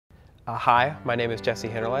Hi, my name is Jesse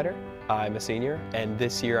Hinterliter. I'm a senior, and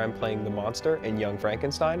this year I'm playing the monster in Young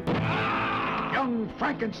Frankenstein. Young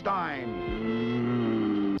Frankenstein!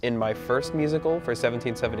 In my first musical for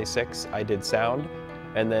 1776, I did sound,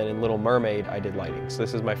 and then in Little Mermaid, I did lighting. So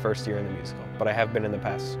this is my first year in the musical, but I have been in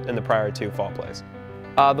the prior two fall plays.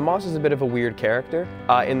 The monster's a bit of a weird character.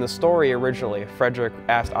 In the story originally, Frederick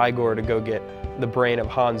asked Igor to go get the brain of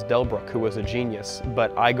Hans Delbruck, who was a genius,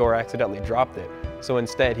 but Igor accidentally dropped it. So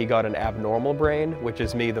instead, he got an abnormal brain, which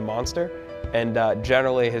is me, the monster. And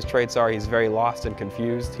generally, his traits are he's very lost and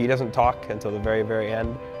confused. He doesn't talk until the very, very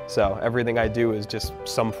end. So everything I do is just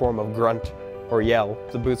some form of grunt or yell.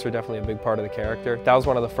 The boots are definitely a big part of the character. That was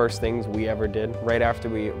one of the first things we ever did. Right after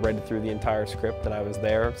we read through the entire script and I was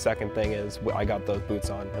there, second thing is I got those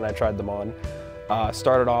boots on and I tried them on.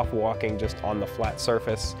 Started off walking just on the flat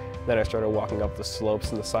surface. Then I started walking up the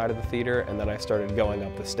slopes in the side of the theater, and then I started going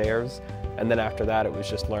up the stairs. And then after that, it was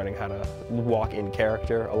just learning how to walk in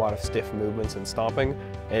character, a lot of stiff movements and stomping,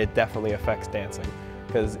 and it definitely affects dancing.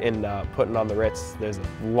 Because in Putting on the Ritz, there's a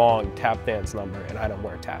long tap dance number, and I don't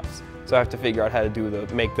wear taps. So I have to figure out how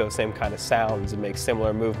to make those same kind of sounds and make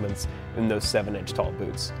similar movements in those 7-inch tall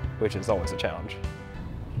boots, which is always a challenge.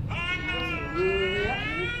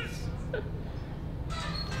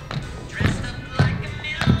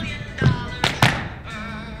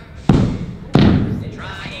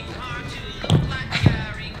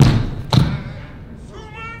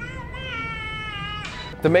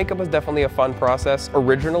 The makeup was definitely a fun process.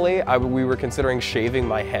 Originally, we were considering shaving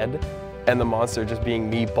my head and the monster just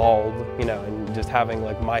being me bald, you know, and just having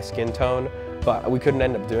like my skin tone, but we couldn't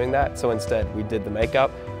end up doing that, so instead we did the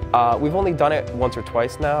makeup. We've only done it once or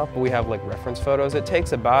twice now, but we have like reference photos. It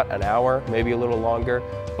takes about an hour, maybe a little longer,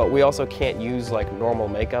 but we also can't use like normal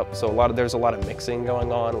makeup, so there's a lot of mixing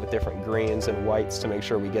going on with different greens and whites to make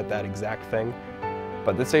sure we get that exact thing.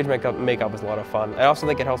 But the stage makeup is a lot of fun. I also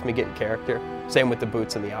think it helps me get in character. Same with the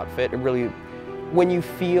boots and the outfit. It really, when you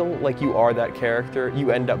feel like you are that character, you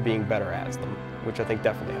end up being better as them, which I think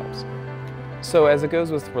definitely helps. So as it goes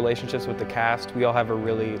with relationships with the cast, we all have a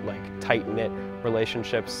really tight-knit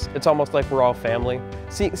relationships. It's almost like we're all family.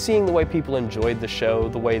 Seeing the way people enjoyed the show,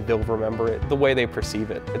 the way they'll remember it, the way they perceive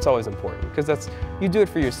it, it's always important. Because you do it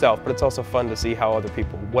for yourself, but it's also fun to see how other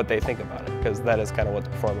people, what they think about it, because that is kind of what the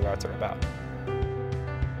performing arts are about.